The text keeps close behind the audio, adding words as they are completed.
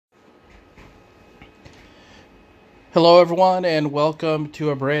Hello, everyone, and welcome to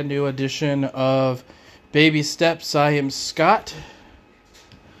a brand new edition of Baby Steps. I am Scott,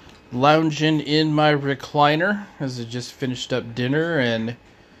 lounging in my recliner as I just finished up dinner and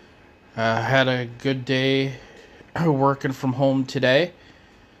had a good day working from home today.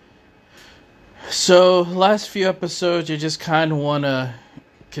 So, last few episodes, I just kind of want to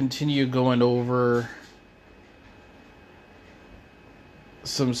continue going over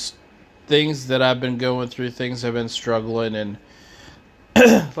some things that I've been going through, things I've been struggling, and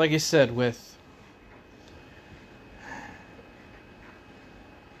like I said,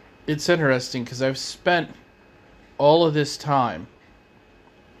 it's interesting because I've spent all of this time,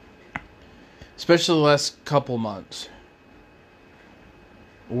 especially the last couple months,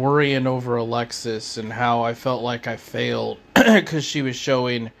 worrying over Alexis and how I felt like I failed because she was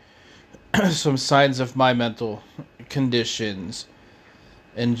showing some signs of my mental conditions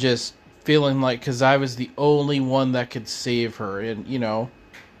and just feeling like because I was the only one that could save her. And,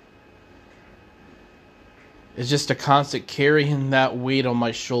 it's just a constant carrying that weight on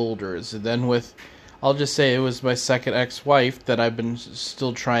my shoulders. And then I'll just say it was my second ex-wife that I've been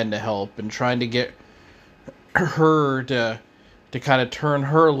still trying to help and trying to get her to kind of turn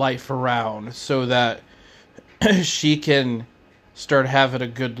her life around so that she can start having a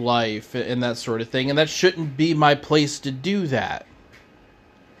good life and that sort of thing. And that shouldn't be my place to do that.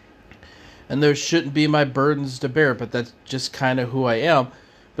 And there shouldn't be my burdens to bear, but that's just kind of who I am.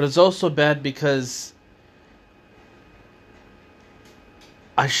 But it's also bad because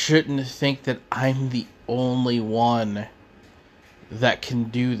I shouldn't think that I'm the only one that can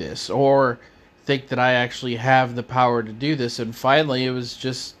do this, or think that I actually have the power to do this. And finally, it was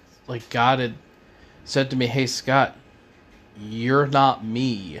just like God had said to me, "Hey, Scott, you're not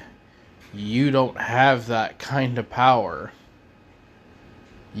me. You don't have that kind of power.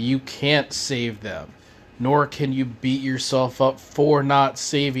 You can't save them, nor can you beat yourself up for not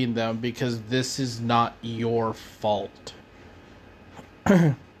saving them because this is not your fault."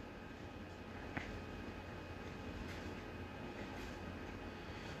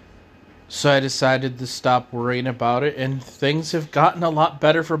 So I decided to stop worrying about it, and things have gotten a lot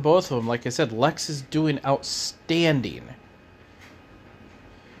better for both of them. Like I said, Lex is doing outstanding.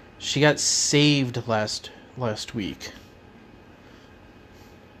 She got saved last week.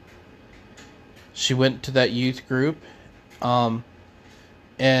 She went to that youth group and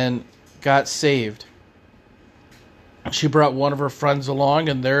got saved. She brought one of her friends along,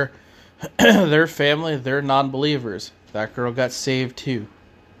 and their family, they're non-believers. That girl got saved too.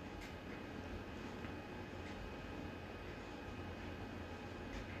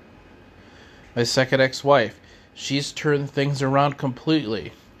 My second ex-wife, she's turned things around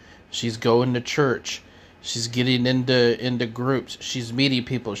completely. She's going to church. She's getting into groups. She's meeting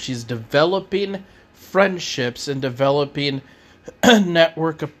people. She's developing friendships and developing a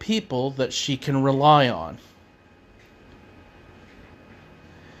network of people that she can rely on.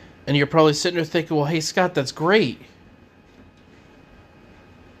 And you're probably sitting there thinking, well, hey, Scott, that's great.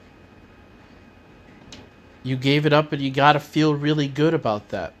 You gave it up and you got to feel really good about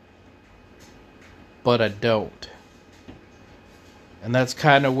that. But I don't. And that's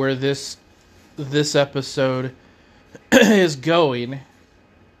kind of where this episode is going,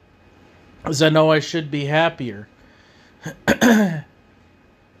 as I know I should be happier. But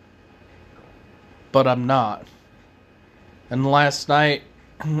I'm not. And last night,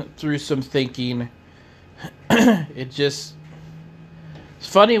 through some thinking, it's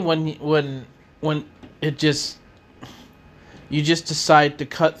funny when it just, you just decide to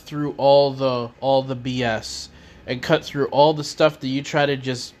cut through all the BS and cut through all the stuff that you try to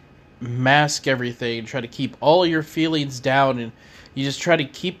just mask everything and try to keep all your feelings down, and you just try to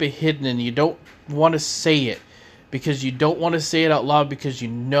keep it hidden, and you don't want to say it because you don't want to say it out loud because you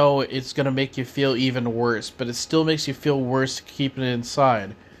know it's going to make you feel even worse, but it still makes you feel worse keeping it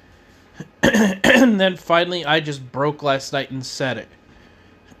inside. And then finally I just broke last night and said it.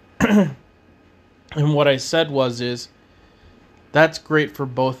 And what I said is, that's great for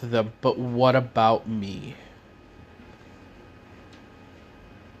both of them, but what about me?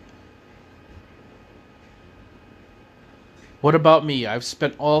 What about me? I've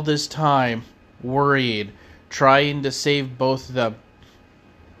spent all this time worried, trying to save both of them.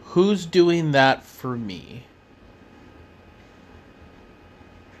 Who's doing that for me?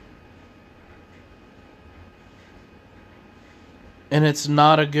 And it's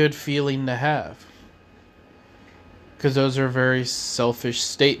not a good feeling to have, because those are very selfish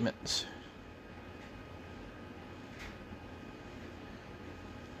statements.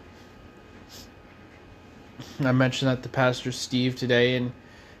 I mentioned that to Pastor Steve today, and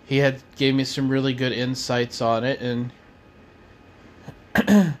he had gave me some really good insights on it, and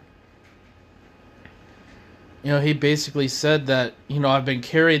he basically said that, I've been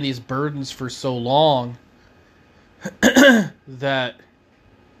carrying these burdens for so long that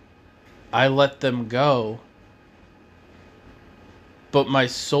I let them go. But my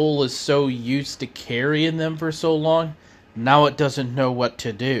soul is so used to carrying them for so long, now it doesn't know what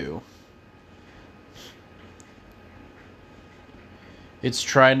to do. It's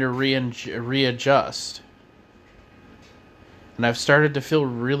trying to readjust. And I've started to feel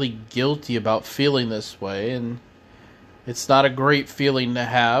really guilty about feeling this way, and it's not a great feeling to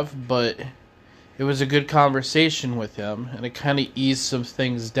have, but it was a good conversation with him, and it kind of eased some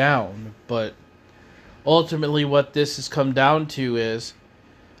things down. But ultimately what this has come down to is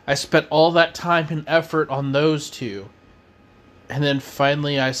I spent all that time and effort on those two, and then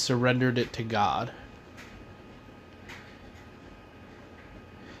finally I surrendered it to God.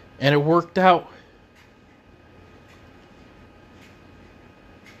 And it worked out.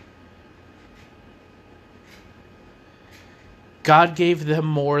 God gave them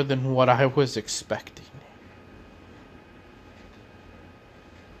more than what I was expecting.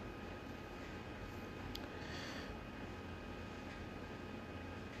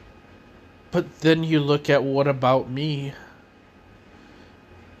 But then you look at, what about me?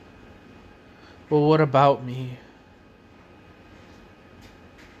 Well, what about me?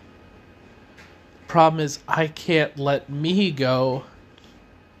 Problem is, I can't let me go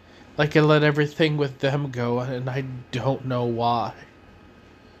like I let everything with them go, and I don't know why.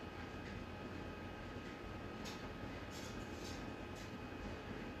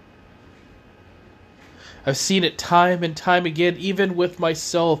 I've seen it time and time again, even with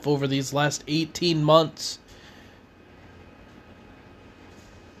myself over these last 18 months.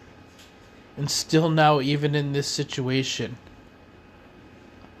 And still now, even in this situation,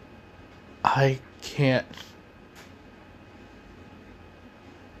 I can't.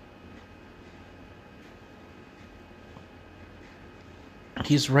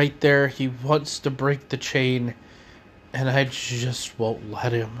 He's right there. He wants to break the chain, and I just won't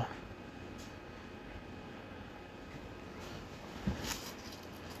let him.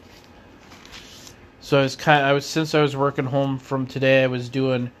 So since I was working home from today, I was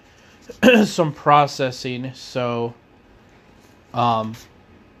doing some processing. So,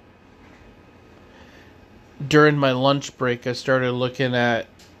 during my lunch break, I started looking at,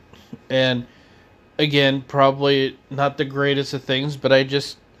 and again, probably not the greatest of things, but I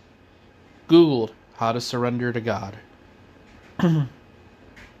just Googled how to surrender to God. And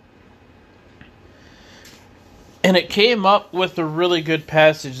it came up with a really good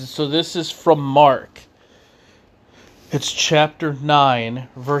passage. So this is from Mark. It's chapter 9,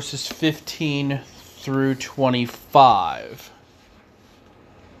 verses 15 through 25.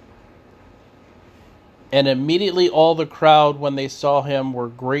 And immediately all the crowd, when they saw him, were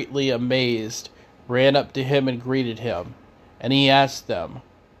greatly amazed, ran up to him and greeted him. And he asked them,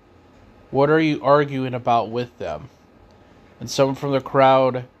 "What are you arguing about with them?" And someone from the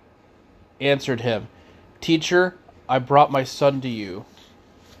crowd answered him, "Teacher, I brought my son to you,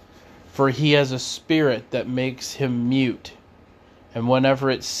 for he has a spirit that makes him mute, and whenever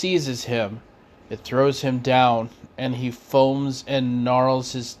it seizes him, it throws him down, and he foams and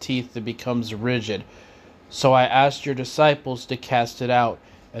gnarls his teeth and becomes rigid. So I asked your disciples to cast it out,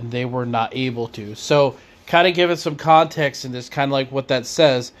 and they were not able to." So, kind of giving some context in this, kind of like what that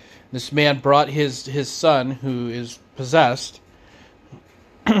says. This man brought his son, who is possessed,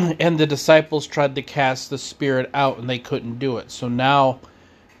 and the disciples tried to cast the spirit out, and they couldn't do it. So now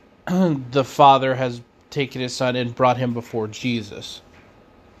the father has taken his son and brought him before Jesus.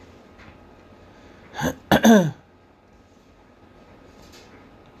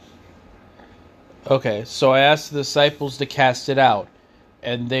 Okay, so I asked the disciples to cast it out,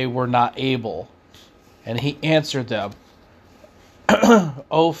 and they were not able. And he answered them,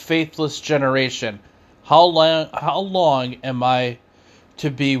 "O faithless generation, how long am I to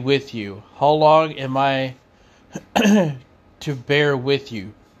be with you? How long am I to bear with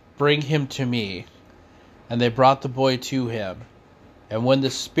you? Bring him to me." And they brought the boy to him. And when the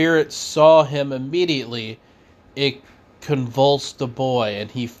spirit saw him immediately, it convulsed the boy,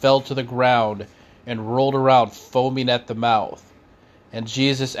 and he fell to the ground and rolled around, foaming at the mouth. And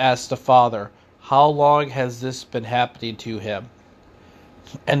Jesus asked the father, "How long has this been happening to him?"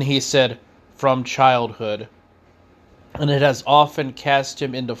 And he said, "From childhood. And it has often cast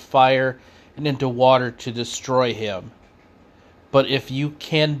him into fire and into water to destroy him. But if you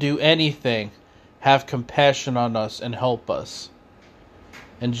can do anything, have compassion on us and help us."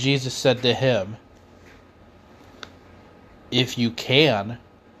 And Jesus said to him, "If you can,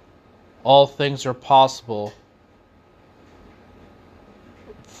 all things are possible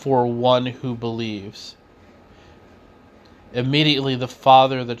for one who believes. Immediately the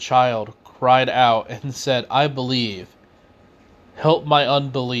father of the child cried out and said, I believe. Help my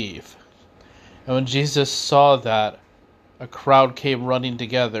unbelief. And when Jesus saw that a crowd came running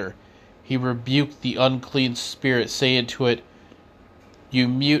together, he rebuked the unclean spirit, saying to it, You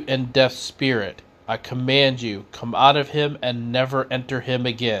mute and deaf spirit, I command you, come out of him and never enter him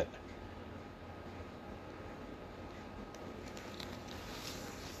again.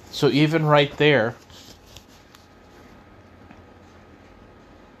 So even right there,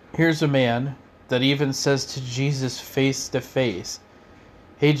 here's a man that even says to Jesus face to face,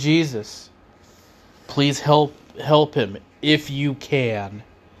 Hey Jesus, please help him if you can.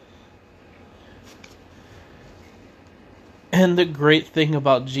 And the great thing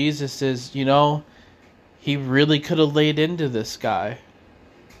about Jesus is, he really could have laid into this guy.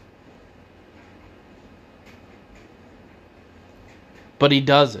 But he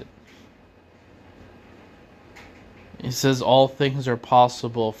doesn't. He says all things are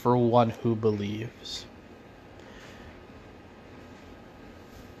possible for one who believes.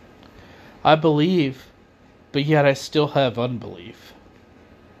 I believe, but yet I still have unbelief.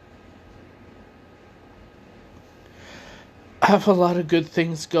 I have a lot of good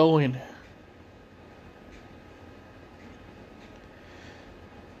things going.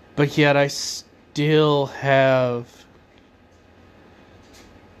 But yet I still have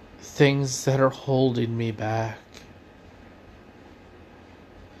things that are holding me back.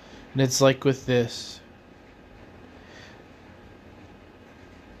 And it's like with this.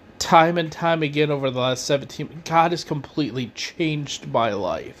 Time and time again over the last 17, God has completely changed my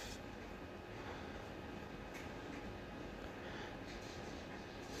life.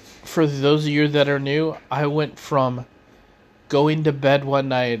 For those of you that are new, I went from going to bed one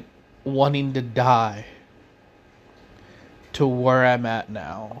night wanting to die to where I'm at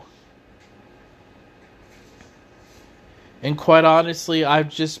now. And quite honestly, I've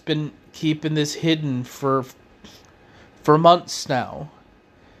just been keeping this hidden for months now.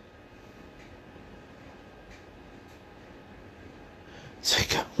 It's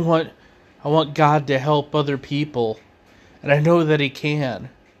like I want God to help other people, and I know that He can,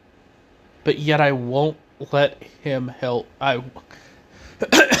 but yet I won't let Him help. I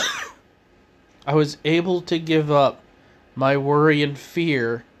was able to give up my worry and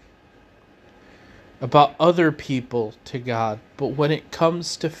fear about other people to God, but when it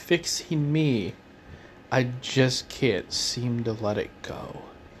comes to fixing me, I just can't seem to let it go.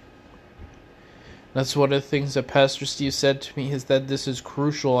 That's one of the things that Pastor Steve said to me, is that this is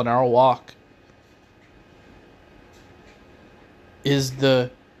crucial in our walk. Is the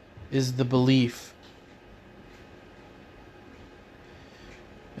belief.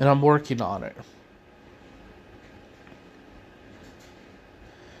 And I'm working on it.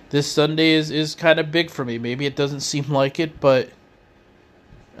 This Sunday is kind of big for me. Maybe it doesn't seem like it, but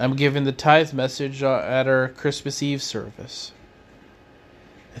I'm giving the tithe message at our Christmas Eve service.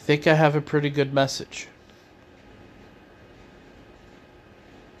 I think I have a pretty good message.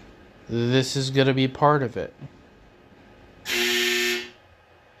 This is going to be part of it.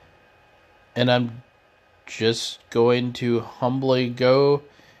 And I'm just going to humbly go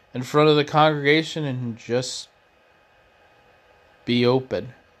in front of the congregation and just be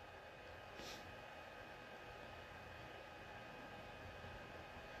open.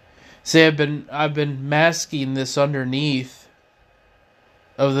 See, I've been masking this underneath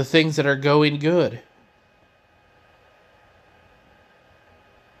of the things that are going good.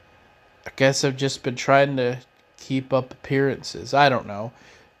 I guess I've just been trying to keep up appearances. I don't know.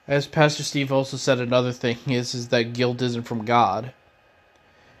 As Pastor Steve also said, another thing is that guilt isn't from God.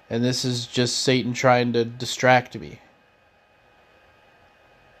 And this is just Satan trying to distract me.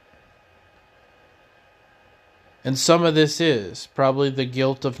 And some of this is probably the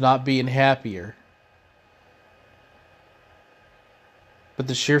guilt of not being happier. But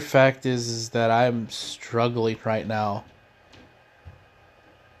the sheer fact is that I'm struggling right now.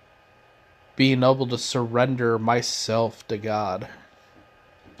 Being able to surrender myself to God.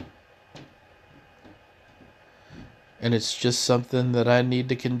 And it's just something that I need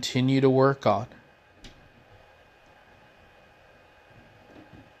to continue to work on.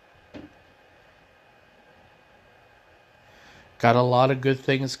 Got a lot of good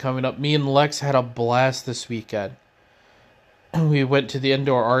things coming up. Me and Lex had a blast this weekend. We went to the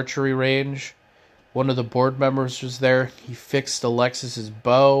indoor archery range. One of the board members was there. He fixed Alexis's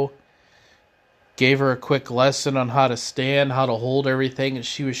bow. Gave her a quick lesson on how to stand, how to hold everything, and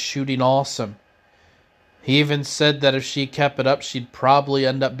she was shooting awesome. He even said that if she kept it up, she'd probably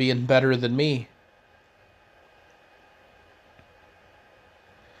end up being better than me.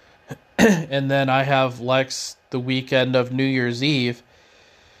 And then I have Lex the weekend of New Year's Eve.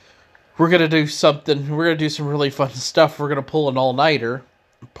 We're going to do something. We're going to do some really fun stuff. We're going to pull an all-nighter.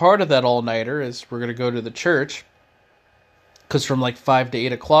 Part of that all-nighter is we're going to go to the church. Because from like 5 to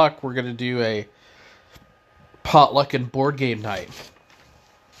 8 o'clock, we're going to do a potluck and board game night.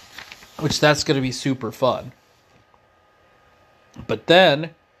 Which that's going to be super fun. But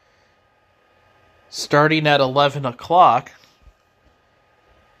then, starting at 11 o'clock,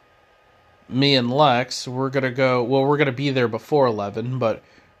 me and Lex, we're going to go, well, we're going to be there before 11, but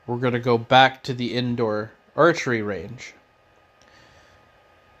we're going to go back to the indoor archery range.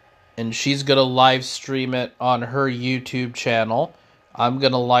 And she's going to live stream it on her YouTube channel. I'm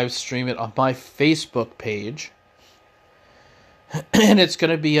going to live stream it on my Facebook page. And it's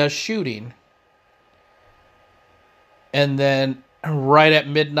going to be a shooting. And then right at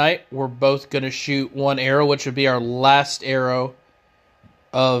midnight, we're both going to shoot one arrow, which would be our last arrow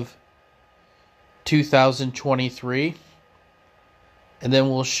of 2023. And then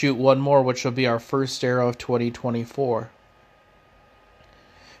we'll shoot one more, which will be our first arrow of 2024.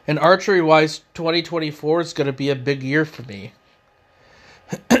 And archery-wise, 2024 is going to be a big year for me.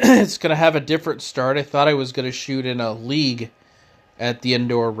 It's going to have a different start. I thought I was going to shoot in a league at the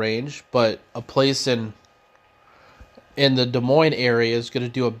indoor range, but a place in the Des Moines area is going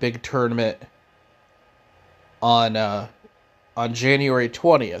to do a big tournament on January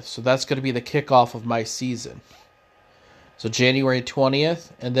 20th. So that's going to be the kickoff of my season. So January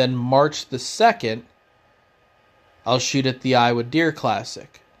 20th, and then March the 2nd, I'll shoot at the Iowa Deer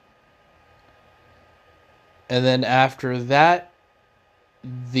Classic. And then after that,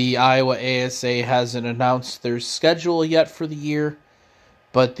 the Iowa ASA hasn't announced their schedule yet for the year,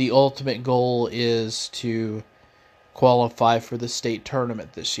 but the ultimate goal is to qualify for the state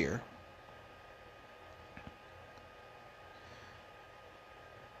tournament this year.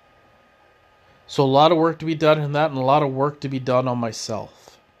 So a lot of work to be done in that, and a lot of work to be done on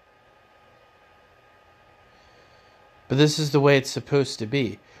myself. But this is the way it's supposed to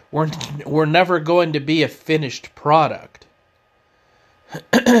be. We're never going to be a finished product.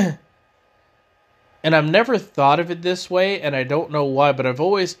 And I've never thought of it this way, and I don't know why, but I've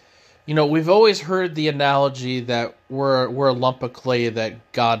always, we've always heard the analogy that we're a lump of clay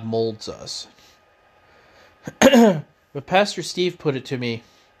that God molds us. But Pastor Steve put it to me.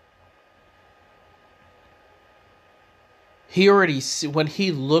 When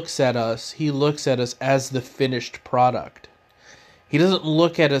he looks at us as the finished product. He doesn't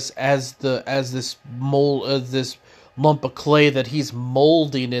look at us as this lump of clay that he's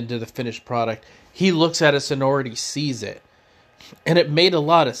molding into the finished product. He looks at us and already sees it. And it made a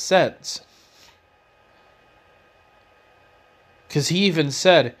lot of sense. Because he even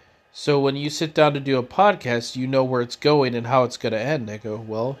said, so when you sit down to do a podcast, you know where it's going and how it's going to end. I go,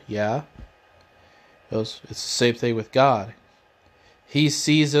 well, yeah. It's the same thing with God. He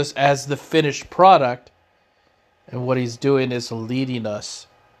sees us as the finished product. And what he's doing is leading us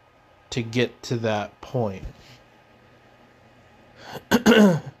to get to that point.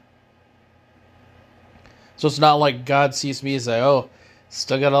 So it's not like God sees me as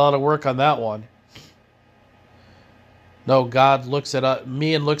still got a lot of work on that one. No, God looks at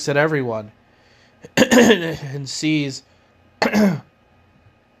me and looks at everyone and sees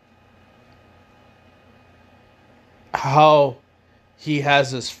how he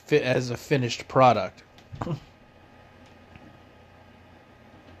has us fit as a finished product.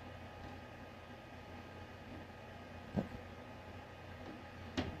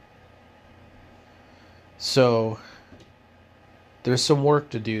 So, there's some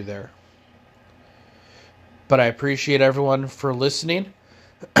work to do there. But I appreciate everyone for listening.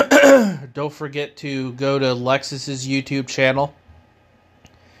 Don't forget to go to Lexus's YouTube channel,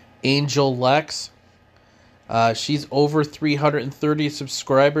 Angel Lex. She's over 330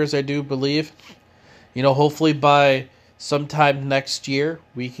 subscribers, I do believe. Hopefully by sometime next year,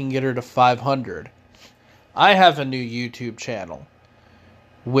 we can get her to 500. I have a new YouTube channel,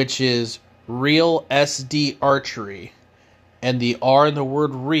 which is Real SD Archery, and the R in the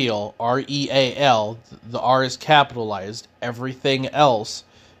word real, R-E-A-L, the R is capitalized, everything else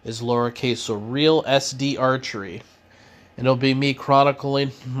is lowercase, so Real SD Archery, and it'll be me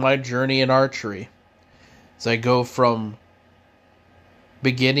chronicling my journey in archery, as I go from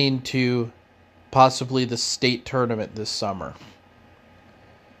beginning to possibly the state tournament this summer.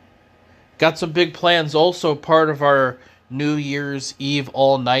 Got some big plans, also part of our New Year's Eve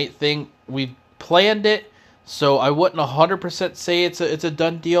all-night thing. We planned it, so I wouldn't 100% say it's a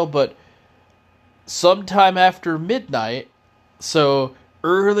done deal, but sometime after midnight, so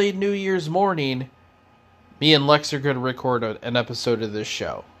early New Year's morning, me and Lex are going to record an episode of this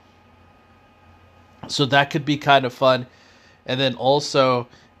show. So that could be kind of fun. And then also,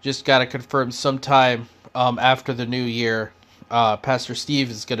 just got to confirm sometime after the new year, Pastor Steve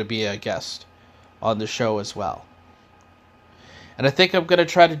is going to be a guest on the show as well. And I think I'm going to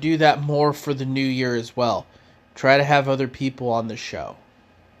try to do that more for the new year as well. Try to have other people on the show.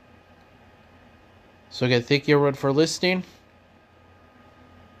 So again, thank you everyone for listening.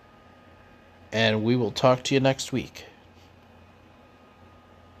 And we will talk to you next week.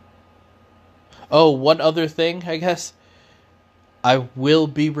 Oh, one other thing, I guess. I will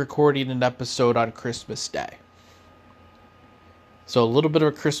be recording an episode on Christmas Day. So a little bit of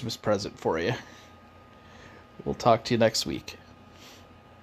a Christmas present for you. We'll talk to you next week.